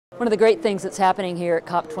One of the great things that's happening here at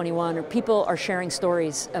COP21 are people are sharing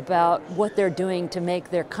stories about what they're doing to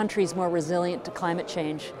make their countries more resilient to climate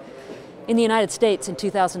change. In the United States in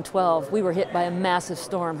 2012, we were hit by a massive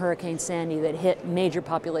storm, Hurricane Sandy, that hit major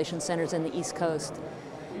population centers in the East Coast.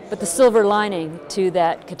 But the silver lining to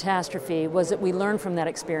that catastrophe was that we learned from that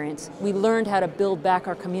experience. We learned how to build back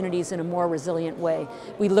our communities in a more resilient way.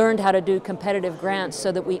 We learned how to do competitive grants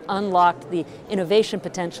so that we unlocked the innovation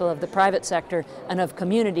potential of the private sector and of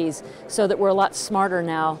communities so that we're a lot smarter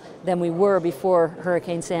now than we were before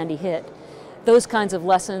Hurricane Sandy hit. Those kinds of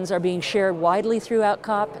lessons are being shared widely throughout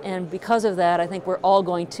COP, and because of that, I think we're all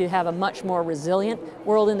going to have a much more resilient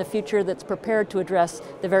world in the future that's prepared to address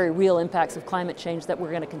the very real impacts of climate change that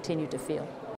we're going to continue to feel.